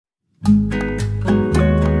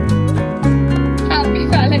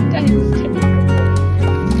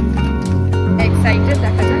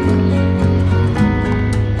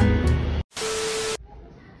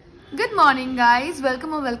morning guys,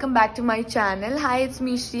 welcome back to my channel. Hi, it's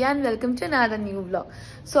me Shriya and welcome to another new vlog.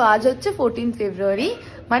 So aaj hocche 14th February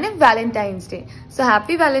mane Valentines Day. So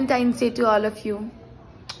happy Valentines Day to all of you.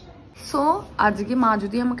 So আজকে মা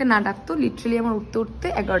যদি আমাকে না ডাকতো literally আমার উঠতে উঠতে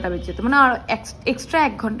 11টা বেজে যেত, মানে আর এক্সট্রা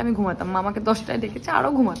 1 ঘন্টা আমি ঘুমাতাম। মা আমাকে 10টায় ডেকেছে, আরো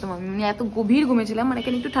ঘুমাতাম আমি, মানে এত গভীর ঘুমেছিলাম। মানে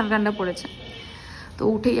এখানে একটু ঠান্ডা ঠান্ডা পড়েছে, তো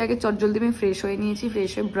উঠেই আগে চটজলদি আমি ফ্রেশ হয়ে নিয়েছি।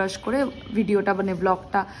 ফ্রেশ হয়ে ব্রাশ করে ভিডিওটা মানে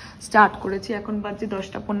ব্লগটা স্টার্ট করেছি। এখন বাজে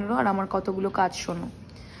 10টা 15 আর আমার কতগুলো কাজ শোনো।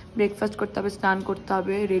 ব্রেকফাস্ট করতে হবে, স্নান করতে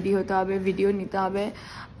হবে, রেডি হতে হবে, ভিডিও নিতে হবে,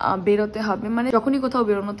 বেরোতে হবে। মানে যখনই কোথাও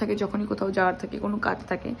বেরোনো থাকে, যখনই কোথাও যাওয়ার থাকে, কোনো কাজ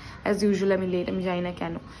থাকে, অ্যাজ ইউজুয়াল আমি লেট, আমি জানি না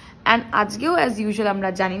কেন। অ্যান্ড আজকেও অ্যাজ ইউজুয়াল আমরা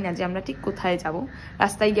জানি না যে আমরা ঠিক কোথায় যাব,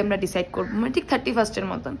 রাস্তায় গিয়ে আমরা ডিসাইড করবো, মানে ঠিক 31st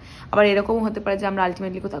মতন। আবার এরকমও হতে পারে যে আমরা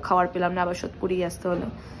আলটিমেটলি কোথাও খাওয়ার পেলাম না, আবার সোদপুরেই আসতে হলো।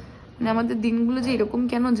 মানে আমাদের দিনগুলো যে এরকম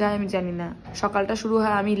কেন যায় আমি জানি না। সকালটা শুরু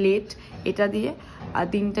হয় আমি লেট এটা দিয়ে, আর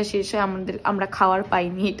দিনটা শেষ হয় আমরা খাওয়ার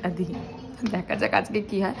পাইনি এটা দিয়ে। দেখা যাক আজকে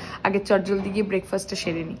কি হয়। আগে চটজলদি গিয়ে ব্রেকফাস্টটা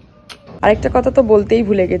সেরে নিই। আরেকটা কথা তো বলতেই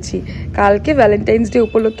ভুলে গেছি, কালকে ভ্যালেন্টাইন্স ডে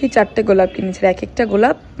উপলক্ষে 4টে গোলাপ কিনেছে। এক একটা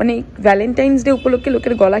গোলাপ, মানে ভ্যালেন্টাইন্স ডে উপলক্ষে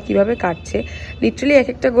লোকের গলা কিভাবে কাটছে, লিটারালি এক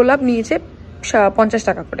একটা গোলাপ নিয়েছে 50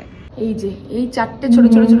 টাকা করে। এই যে এই 4টে ছোট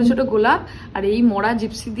ছোট ছোট ছোট গোলাপ, আর এই মরা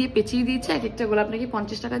জিপসি দিয়ে পেঁচিয়ে দিয়েছে। এক একটা গোলাপ নাকি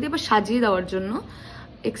 50 টাকা দিয়ে, আবার সাজিয়ে দেওয়ার জন্য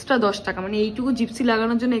এক্সট্রা 10 টাকা, মানে এইটুকু জিপসি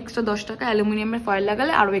লাগানোর জন্য এক্সট্রা 10 টাকা, অ্যালুমিনিয়ামের ফয়েল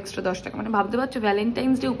লাগালে আরো এক্সট্রা 10 টাকা। মানে ভাবতে পারছো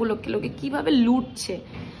ভ্যালেন্টাইন্স ডে উপলক্ষে লোকে কিভাবে লুটছে।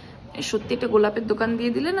 সত্যি একটা গোলাপের দোকান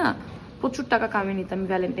দিয়ে দিলে না প্রচুর টাকা কামিয়ে নিতাম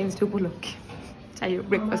ভ্যালেন্টাইন্স ডে উপলক্ষে। যাই হোক,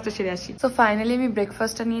 ব্রেকফাস্টটা সেরে আসি। তো ফাইনালি আমি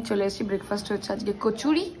ব্রেকফাস্টটা নিয়ে চলে আসি। ব্রেকফাস্ট হচ্ছে আজকে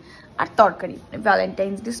কচুরি আর তরকারি,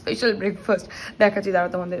 ভ্যালেন্টাইন্স ডে স্পেশাল ব্রেকফাস্ট। দেখাচ্ছি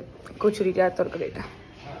দাঁড়াও তোমাদের কচুরিটা আর তরকারিটা।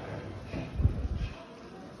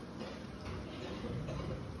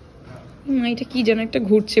 এটা কি যেন একটা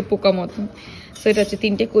ঘুরছে পোকা মতন। তো এটা হচ্ছে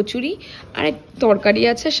 3টে কচুরি আর এক তরকারি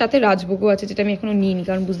আছে, সাথে রাজভোগও আছে, যেটা আমি এখনো নিইনি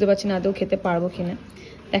কারণ বুঝতে পারছি না আদৌ খেতে পারবো কিনা,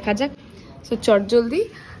 দেখা যাক। সো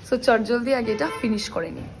চটজলদি আগে এটা ফিনিশ করে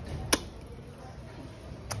নিই।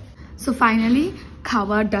 সো ফাইনালি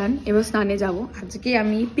খাওয়া ডান, এবার স্নানে যাব। আজকে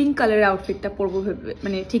আমি পিঙ্ক কালারের আউটফিটটা পরবো ভেবে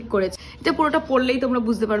মানে ঠিক করেছি। এটা পুরোটা পরলেই তোমরা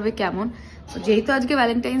বুঝতে পারবে কেমন। সো যেহেতু আজকে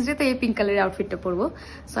ভ্যালেন্টাইন্স ডে, তাই এই পিঙ্ক কালারের আউটফিটটা পরবো।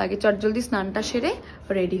 সো আগে চটজলদি স্নানটা সেরে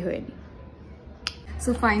রেডি হয়ে নিই।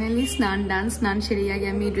 সো ফাইনালি স্নান সেরেই আগে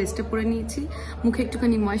আমি ড্রেসটা পরে নিয়েছি, মুখে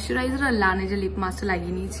একটুখানি ময়শ্চারাইজার আর লানেজে লিপ মাস্কটা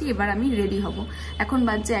লাগিয়ে নিয়েছি। এবার আমি রেডি হব। এখন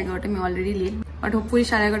বাজছে 11টা, আমি অলরেডি লেট, বাট হোপফুলি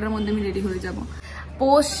 11:30টার মধ্যে আমি রেডি হয়ে যাব।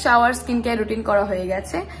 Post shower skin care routine করা হয়ে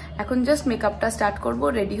গেছে, এখন জাস্ট মেকআপটা স্টার্ট করবো,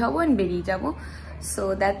 রেডি হবো এন্ড বেরিয়ে যাবো। সো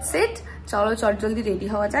দ্যাটস ইট, চলো চটজলদি রেডি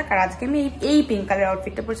হওয়া যাক। আর আজকে আমি এই পিঙ্ক কালার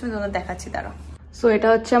আউটফিটটা পরেছি, আমি তোমাদের দেখাচ্ছি দাঁড়াও। সো এটা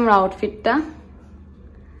হচ্ছে আমার আউটফিটটা,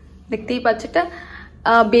 দেখতেই পাচ্ছ, এটা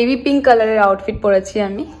বেবি পিঙ্ক কালারের আউটফিট পরেছি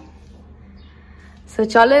আমি। সো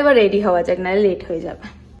চলো এবার রেডি হওয়া যাক, নাহলে লেট হয়ে যাবে।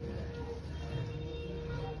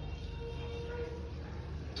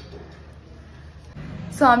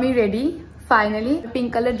 সো আমি ready finally. Pink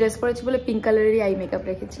colour dress পরেছি বলে পিঙ্ক কালারেরই আই মেকআপ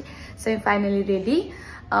রেখেছি। সো আমি ফাইনালি রেডি।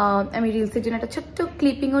 আমি রিলসের জন্য একটা ছোট্ট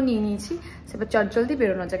ক্লিপিংও নিয়ে নিয়েছি। এবার চটজলদি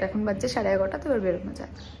বেরোনো যাক, এখন বাজছে 11:30, তো এবার বেরোনো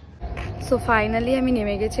যাক। সো ফাইনালি আমি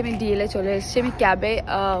নেমে গেছি, আমি ডিএলএ চলে এসেছি। আমি ক্যাবে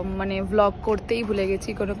মানে ভ্লগ করতেই ভুলে গেছি,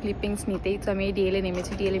 কোনো ক্লিপিংস নিতেই। তো আমি এই ডিএলএ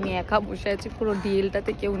নেমেছি। ডিএলএ আমি একা বসে আছি, পুরো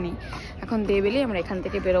ডিএলটাতে কেউ নেই। এখন দেবেলেই আমরা এখান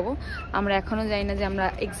থেকে বেরোবো। আমরা এখনও জানি না যে আমরা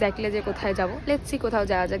এক্স্যাক্টলি যে কোথায় যাবো। লেটস সি কোথাও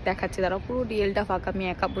যাওয়া যাক, দেখাচ্ছি দাঁড়াও। পুরো ডিএলটা ফাঁকা, আমি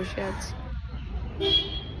একা বসে আছি।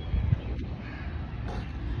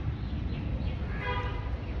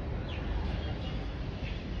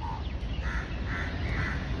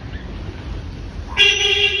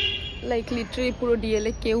 লাইক লিটারালি পুরো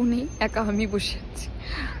ডিএলএ কেউ নেই, একা আমি বসে আছি।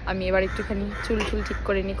 আমি এবার একটুখানি চুল ঠিক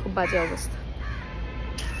করে নিই, খুব বাজে অবস্থা।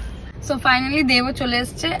 সো ফাইনালি দেবও চলে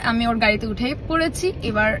এসছে, আমি ওর গাড়িতে উঠে পড়েছি।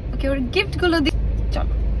 এবার ওকে ওর গিফট গুলো দিই,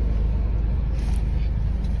 চলো।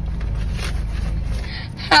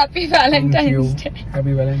 Happy Valentine's day.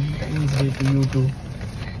 Happy Valentine's day to you two.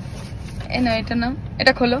 এটা নাও,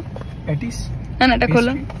 এটা খোলো। এটিস না এটা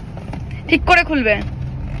খোলো, ঠিক করে খুলবে।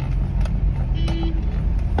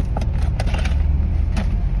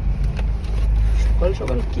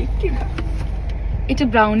 সকাল কেক কি না, এটা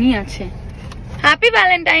ব্রাউনি আছে। Happy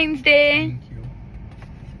Valentine's day.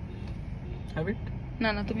 Have it. না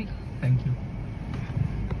তুমি খাও। Thank you.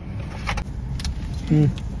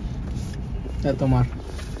 এটা তোমার।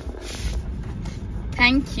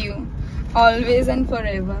 Thank you, always and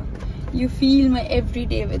forever. You fill my every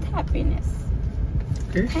day with happiness.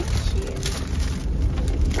 Okay. Thank you.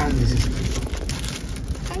 And this is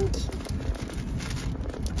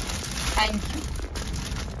Thank you.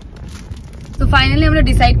 So finally আমরা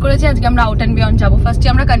ডিসাইড করেছি আজকে আমরা আউট এন্ড বিয়ন্ড যাব। ফার্স্টে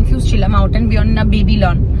আমরা কনফিউজ ছিলাম আউট এন্ড বিয়ন্ড না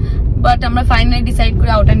বেবিলন, বাট আমরা ফাইনালি ডিসাইড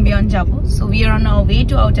করে আউট এন্ড বিয়ন্ড যাব। So we are on our way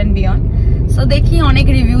to out and beyond. So দেখি, অনেক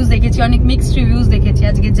রিভিউজ দেখেছি, অনেক মিক্সড রিভিউজ দেখেছি,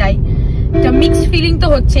 আজকে যাই। একটা মিক্সড ফিলিং তো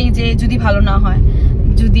হচ্ছেই যে যদি ভালো না হয়,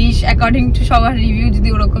 যদি অ্যাকর্ডিং টু সবার রিভিউ যদি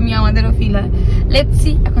ওরকমই আমাদেরও ফিল হয়, লেটস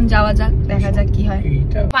সি। এখন যাওয়া যাক, দেখা যাক কি হয়।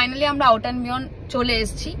 ফাইনালি আমরা আউট অ্যান্ড বিয়ন্ড চলে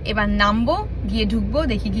এসেছি, এবার নামবো, গিয়ে ঢুকবো,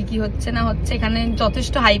 দেখি কি কি হচ্ছে না হচ্ছে। এখানে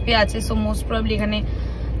যথেষ্ট হাইপে আছে, সো মোস্ট প্রবাবলি এখানে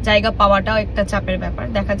জায়গা পাওয়াটাও একটা চাপের ব্যাপার।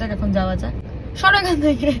 দেখা যাক, এখন যাওয়া যাক সর এখান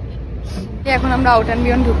থেকে। এখন আমরা আউট অ্যান্ড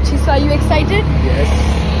বিয়ন্ড ঢুকছি। So are you excited? Yes.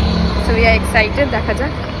 So we are excited, দেখা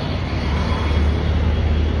যাক।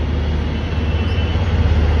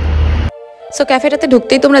 সো ক্যাফেটাতে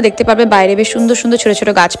ঢুকতেই তোমরা দেখতে পারবে বাইরে বেশ সুন্দর সুন্দর ছোট ছোট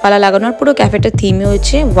গাছপালা লাগানো, আর পুরো ক্যাফেটার থিমই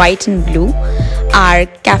হচ্ছে হোয়াইট অ্যান্ড ব্লু। আর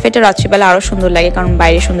ক্যাফেটা রাত্রিবেলা আরো সুন্দর লাগে কারণ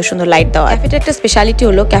বাইরে সুন্দর সুন্দর লাইট দেওয়া। ক্যাফেটার একটা স্পেশালিটি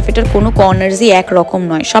হলো ক্যাফেটার কোনো কর্নার্সই একরকম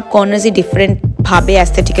নয়, সব কর্নার্সই ডিফারেন্ট ভাবে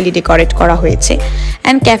অ্যাস্থেটিক্যালি ডেকোরেট করা হয়েছে।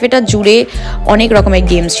 অ্যান্ড ক্যাফেটা জুড়ে অনেক রকমের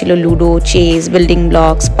গেমস ছিল, ludo, chess, building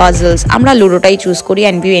blocks, puzzles. আমরা লুডোটাই চুজ করি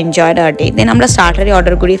and we enjoyed our day. দেন আমরা স্টার্টারে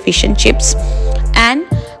অর্ডার করি fish and chips and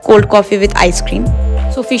cold coffee with ice cream.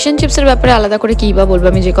 So fish and চিপসের ব্যাপারে আলাদা করে কী বা বলবো,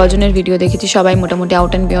 আমি যে কজনের ভিডিও দেখেছি সবাই মোটামুটি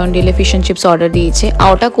আউট অ্যান্ড বিয়ন্ড এলে ফিশ অ্যান্ড চিপস অর্ডার দিয়েছে।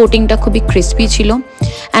 আউটার কোটিংটা খুবই ক্রিস্পি ছিল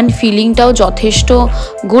অ্যান্ড ফিলিংটাও যথেষ্ট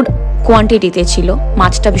গুড কোয়ান্টিটিতে ছিল।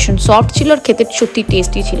 মাছটা ভীষণ সফট ছিল আর খেতে সত্যি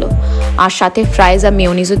টেস্টি ছিল। আর সাথে ফ্রাইজ আর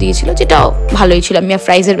মেয়োনিজও দিয়েছিল, যেটাও ভালোই ছিল। আমি আর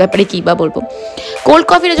ফ্রাইজের ব্যাপারে কী বা বলবো। কোল্ড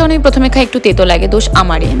কফিটা যখন আমি প্রথমে খাই একটু তেতো লাগে, দোষ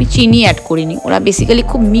আমারই, আমি চিনি অ্যাড করিনি। ওরা বেসিক্যালি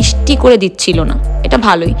খুব মিষ্টি করে দিচ্ছিল না, এটা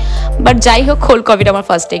ভালোই। বাট যাই হোক, কোল্ড কফিটা আমার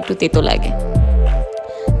ফার্স্টে একটু তেতো লাগে।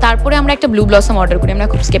 তারপরে আমরা একটা ব্লু ব্লসম অর্ডার করি। আমরা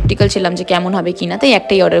খুব স্কেপটিক্যাল ছিলাম যে কেমন হবে কিনা, তাই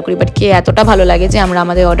একটাই অর্ডার করি। বাট খেয়ে এতটা ভালো লাগে যে আমরা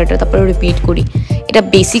আমাদের অর্ডারটা তারপরে রিপিট করি। এটা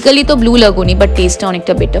বেসিক্যালি তো ব্লু লাগুনি, বাট টেস্টটা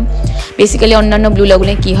অনেকটা বেটার। বেসিক্যালি অন্যান্য ব্লু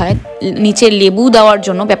লাগুনে কী হয়, নিচে লেবু দেওয়ার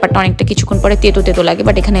জন্য ব্যাপারটা অনেকটা কিছুক্ষণ পরে তেতো তেতো লাগে,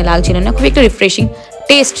 বাট এখানে লাগছিল না, খুব একটা রিফ্রেশিং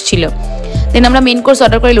টেস্ট ছিল। দেন আমরা মেন কোর্স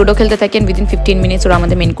অর্ডার করে লুডো খেলতে থাকি, উইদিন 15 মিনিটস ওরা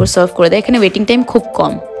আমাদের মেন কোর্স সার্ভ করে দেয়। এখানে ওয়েটিং টাইম খুব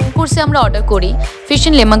কম। কোর্সে আমরা অর্ডার করি fish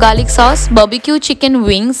in lemon garlic sauce, barbecue chicken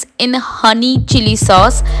wings in honey chilli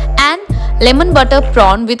sauce and lemon butter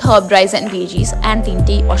prawn with herb rice and veggies. And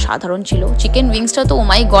তিনটেই অসাধারণ ছিল। চিকেন উইংসটা তো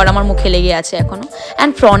ওমাই গড আমার মুখে লেগে আছে এখনও।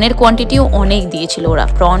 অ্যান্ড প্রনের কোয়ান্টিটিও অনেক দিয়েছিল ওরা,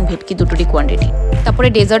 প্রন ভেটকি দুটোরই কোয়ান্টিটি। তারপরে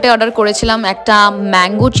ডেজার্টে অর্ডার করেছিলাম একটা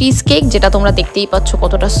ম্যাঙ্গো চিজ কেক, যেটা তোমরা দেখতেই পাচ্ছ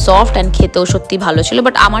কতটা সফট অ্যান্ড খেতেও সত্যি ভালো ছিল।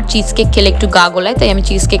 বাট আমার চিজ কেক খেলে একটু গা গোলায়, তাই আমি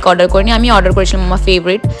চিজ কেক অর্ডার করিনি। আমি অর্ডার করেছিলাম আমার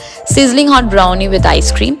favourite sizzling hot brownie with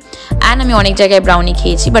ice cream. And আমি অনেক জায়গায় ব্রাউনি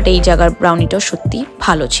খেয়েছি, বাট এই জায়গার ব্রাউনিটাও সত্যি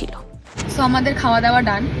ভালো ছিল। সো আমাদের খাওয়া দাওয়া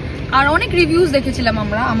ডান। আর অনেক রিভিউজ দেখেছিলাম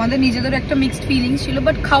আমরা, আমাদের নিজেদের একটা মিক্সড ফিলিংস ছিল।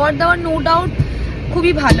 বাট খাওয়ার দাওয়ার নো ডাউট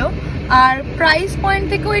খুবই ভালো। আর প্রাইস পয়েন্ট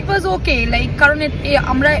থেকেও ইট ওয়াজ ওকে, লাইক কারণ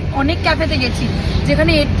আমরা অনেক ক্যাফেতে গেছি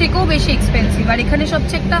যেখানে এর থেকেও বেশি এক্সপেন্সিভ। আর এখানে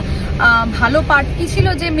সবচেয়ে একটা ভালো পার্ট কি ছিল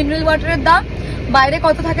যে মিনারেল ওয়াটারের দাম বাইরে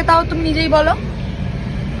কত থাকে তাও তুমি নিজেই বলো।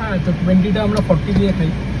 হ্যাঁ, তো 20টা আমরা 40 দিয়ে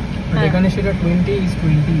খাই, এখানে সেটা 20 is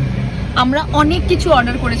 20। আমরা অনেক কিছু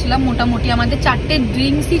অর্ডার করেছিলাম, মোটামুটি আমাদের 4টে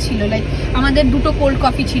ড্রিঙ্কসই ছিল। লাইক আমাদের 2টো কোল্ড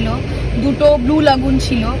কফি ছিল, 2টো ব্লু লাগুন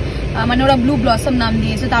ছিল, মানে ওরা ব্লু ব্লসম নাম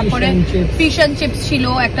দিয়েছে। তারপরে ফিশ অ্যান্ড চিপস ছিল,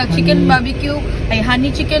 একটা চিকেন বারবিকিউ হানি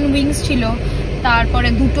চিকেন উইংস ছিল, তারপরে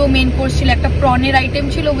 2টো মেন কোর্স ছিল, একটা প্রনের আইটেম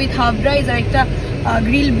ছিল উইথ হার্ব রাইস আর একটা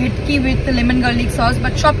গ্রিল ভেটকি with lemon garlic sauce.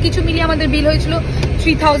 But সব কিছু মিলিয়ে আমাদের বিল হয়েছিল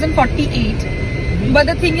 3048। But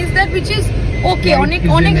the thing is that which is okay, অনেক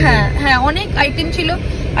অনেক হ্যাঁ অনেক আইটেম ছিল।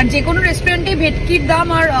 আর যে কোনো রেস্টুরেন্টে ভেটকির দাম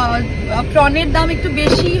আর প্রনের দাম একটু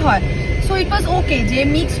বেশি হয়। সো ইট ওয়াজ ওকে। যে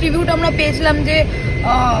মিক্সড রিভিউটা আমরা পেয়েছিলাম যে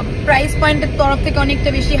প্রাইস পয়েন্টের তরফ থেকে অনেকটা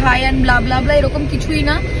বেশি হাই অ্যান্ড ব্লা ব্লা ব্লা, এরকম কিছুই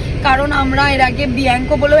না। কারণ আমরা এর আগে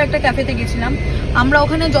বিয়াঙ্কো বলেও একটা ক্যাফেতে গেছিলাম, আমরা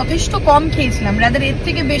ওখানে যথেষ্ট কম খেয়েছিলাম, রাদার এর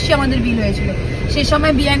থেকে বেশি আমাদের বিল হয়েছিল। সেই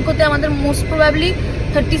সময় বিয়াঙ্কোতে আমাদের মোস্ট প্রবাবলি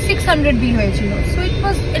 3600 বিল হয়েছিল। So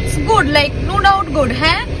it's good, like no doubt good.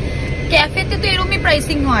 হ্যাঁ, ক্যাফেতে তো এরকমই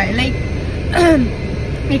প্রাইসিং হয়। লাইক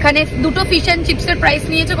এখানে 2টো ফিশ অ্যান্ড চিপসের প্রাইস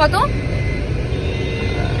নিয়েছে কত,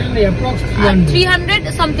 300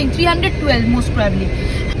 something, 312 most probably.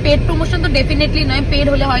 Paid promotion তো ডেফিনেটলি নয়, পেড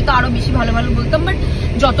হলে হয়তো আরো বেশি ভালো ভালো বলতাম। বাট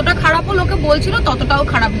যতটা খারাপ লোকে বলছিল ততটাও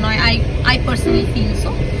খারাপ নয়। I personally feel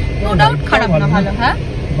so, no doubt খারাপ না, ভালো।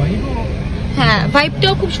 হ্যাঁ,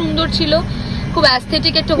 ভাইবটাও খুব সুন্দর ছিল, খুব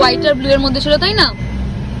অ্যাস্থেটিক, একটা হোয়াইট আর ব্লু এর মধ্যে ছিল, তাই না?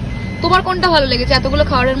 তোমার কোনটা ভালো লেগেছে এতগুলো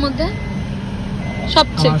খাবারের মধ্যে?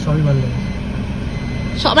 সবচেয়ে সবই ভালো লাগে।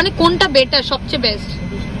 মানে কোনটা বেটার, সবচেয়ে বেস্ট?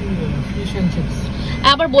 Fish and chips.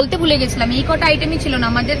 আবার বলতে ভুলে গেছিলাম, এই কটা আইটেমই ছিল না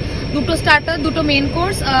আমাদের। 2টো starter, 2টো main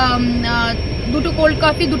course, 2টো cold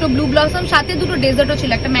coffee, 2টো blue blossom, সাথে 2টো ডেজার্টও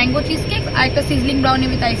ছিল, একটা ম্যাঙ্গো চিজ কেক আর একটা sizzling brownie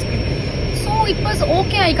with ice cream. So it was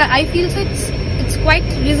okay. I feel so it's quite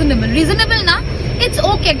reasonable না, ইটস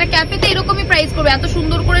ওকে। একটা ক্যাফেতে এরকমই প্রাইস করবে, এত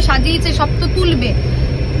সুন্দর করে সাজিয়েছে, সব তো তুলবে।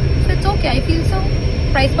 So it's okay, I feel so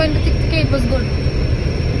price পয়েন্টের দিক থেকে ইট ওয়াজ গুড।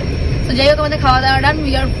 তো তো যাই হোক আমাদের খাওয়া দাওয়া ডান,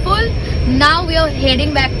 we are full, now we are heading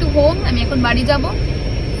back to home. আমি এখন বাড়ি যাব,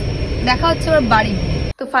 দেখা হচ্ছে ওর বাড়ি।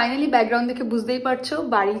 তো ফাইনালি ব্যাকগ্রাউন্ড দেখে বুঝতেই পারছো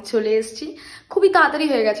বাড়ি চলে এসেছি, খুবই তাড়াতাড়ি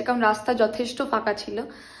হয়ে গেছে কারণ রাস্তা যথেষ্ট ফাঁকা ছিল।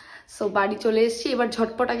 সো বাড়ি চলে এসেছি, এবার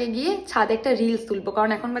ঝটপট আগে গিয়ে ছাদে একটা রিলস তুলবো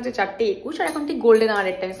কারণ এখন বাজে 4:21 আর এখন ঠিক গোল্ডেন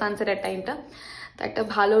আওয়ারের টাইম, সানসেটের টাইমটা। তো একটা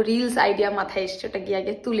ভালো রিলস আইডিয়া মাথায় এসছে, ওটা গিয়ে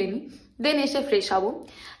আগে তুলে নিই, দেন এসে ফ্রেশ হবো।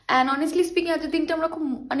 অ্যান্ড অনেস্টলি স্পিকিং আজকের দিনটা আমরা খুব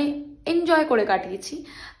মানে এনজয় করে কাটিয়েছি।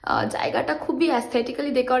 জায়গাটা খুবই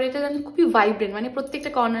অ্যাস্থেটিক্যালি ডেকোরেটেড অ্যান্ড খুবই ভাইব্রেন্ট, মানে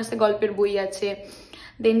প্রত্যেকটা কর্নার্সে গল্পের বই আছে,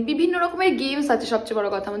 দেন বিভিন্ন রকমের গেমস আছে। সবচেয়ে বড়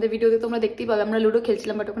কথা আমাদের ভিডিওতে তোমরা দেখতেই পাবে আমরা লুডো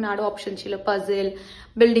খেলছিলাম, বাট ওখানে আরো অপশন ছিল, পাজেল,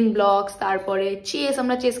 বিল্ডিং ব্লকস, তারপরে চেস।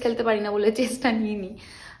 আমরা চেস খেলতে পারি না বলে চেসটা নিয়ে নিই,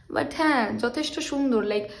 বাট হ্যাঁ যথেষ্ট সুন্দর।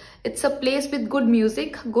 Like it's a place with good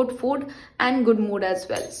music, good food and good mood as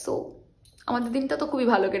well. So আমাদের দিনটা তো খুবই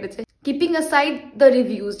ভালো কেটেছে। কিপিং অ্যাসাইড দ্য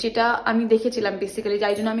রিভিউজ, যেটা আমি দেখেছিলাম বেসিক্যালি,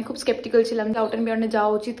 যাই জন্য আমি খুব স্কেপটিক্যাল ছিলাম যে আউট অ্যান্ড বিয়ন্ডে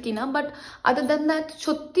যাওয়া উচিত কিনা, বাট আদার দ্যান দ্যাট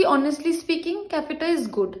সত্যি honestly speaking ক্যাফেটা is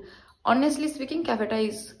good. Honestly speaking, cafeta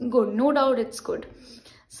is good, no doubt it's good.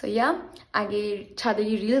 So yeah, আগে ছাদে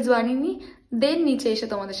রিলস বানিয়ে নি, দেন নিচে এসে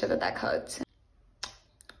তোমাদের সাথে দেখা হচ্ছে।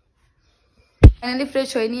 ফাইনালি ফ্রেশ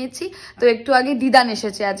হয়ে নিয়েছি। তো একটু আগে দিদান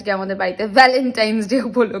এসেছে আজকে আমাদের বাড়িতে ভ্যালেন্টাইন্স ডে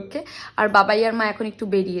উপলক্ষে, আর বাবাই আর মা এখন একটু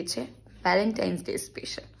বেরিয়েছে Valentine's day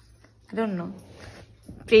special. I don't know,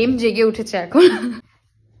 প্রেম জেগে উঠেছে এখন।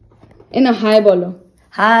 এ না হাই বলো,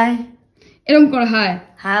 হাই এরকম করো, হাই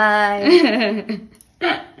হাই।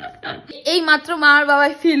 এই মাত্র মা আর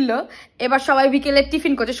বাবাই ফিরলো, এবার সবাই বিকেলে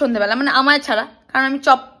টিফিন করছে সন্ধ্যেবেলা, মানে আমায় ছাড়া, কারণ আমি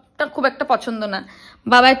চপটা খুব একটা পছন্দ না।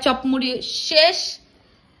 বাবার চপ মুড়ি শেষ,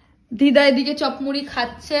 দিদা এদিকে চপ মুড়ি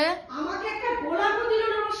খাচ্ছে।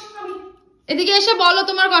 এদিকে এসে বলো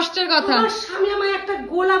তোমার কষ্টের কথা। স্বামী আমায় একটা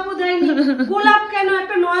গোলাপও দেয়নি, গোলাপ কেন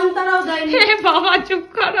একটা নয়নতারাও দেয়নি। বাবা চুপ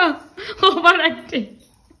করো, ওভার অ্যাক্টিং।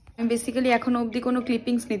 আমি বেসিক্যালি এখনো অবধি কোনো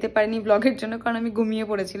ক্লিপিংস নিতে পারিনি ব্লগের জন্য, কারণ আমি ঘুমিয়ে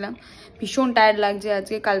পড়েছিলাম, ভীষণ টায়ার্ড লাগছে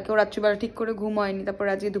আজকে। কালকেও রাত্রিবেলা ঠিক করে ঘুম হয়নি, তারপর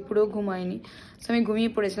আজকে দুপুরেও ঘুম হয়নি। সো আমি ঘুমিয়ে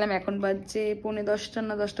পড়েছিলাম। এখন বাজছে 9:45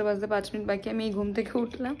 না 10টা বাজতে 5 মিনিট বাকি। আমি এই ঘুম থেকে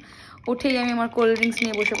উঠলাম, উঠেই আমি আমার কোল্ড ড্রিঙ্কস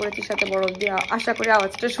নিয়ে বসে পড়েছি সাথে বরফ দিয়ে। আশা করি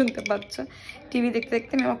আওয়াজটা শুনতে পাচ্ছ। টিভি দেখতে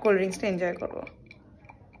দেখতে আমি আমার কোল্ড ড্রিঙ্কসটা এনজয় করবো,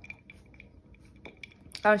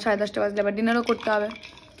 কারণ 10:30 বাজলে আবার ডিনারও করতে হবে।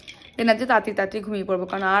 দেন আজকে তাড়াতাড়ি ঘুমিয়ে পড়বো,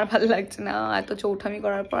 কারণ আর ভালো লাগছে না, এত চৌঠামি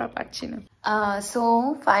করার পর আর পারছি না। সো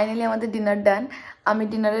ফাইনালি আমাদের ডিনার ডান। আমি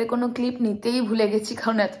ডিনারের কোনো ক্লিপ নিতেই ভুলে গেছি,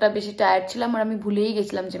 কারণ এতটা বেশি টায়ার্ড ছিলাম, আর আমি ভুলেই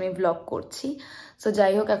গেছিলাম যে আমি ব্লগ করছি। সো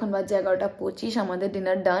যাই হোক, এখন বাজে 11:25, আমাদের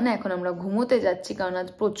ডিনার ডান। এখন আমরা ঘুমোতে যাচ্ছি, কারণ আজ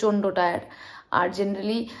প্রচণ্ড টায়ার্ড। আর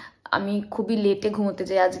জেনারেলি আমি খুবই লেটে ঘুমোতে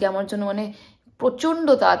যাই, আজকে আমার জন্য মানে প্রচণ্ড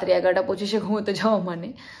তাড়াতাড়ি 11:25 ঘুমোতে যাওয়া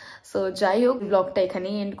মানে। সো যাই হোক, ব্লগটা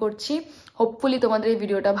এখানেই এন্ড করছি। হোপফুলি তোমাদের এই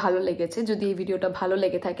ভিডিওটা ভালো লেগেছে। যদি এই ভিডিওটা ভালো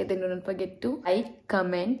লেগে থাকে, then do not forget to like,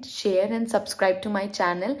 comment, share and subscribe to my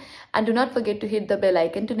channel, and do not forget to hit the bell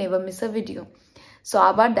icon to never miss a video. So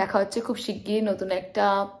আবার দেখা হচ্ছে খুব শিগগিরই নতুন একটা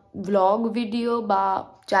ব্লগ ভিডিও বা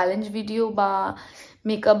চ্যালেঞ্জ ভিডিও বা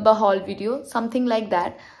makeup বা হল video, something like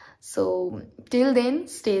that. So till then,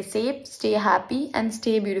 stay safe, stay happy and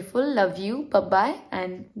stay beautiful. Love you. Bye bye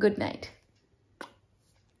and good night.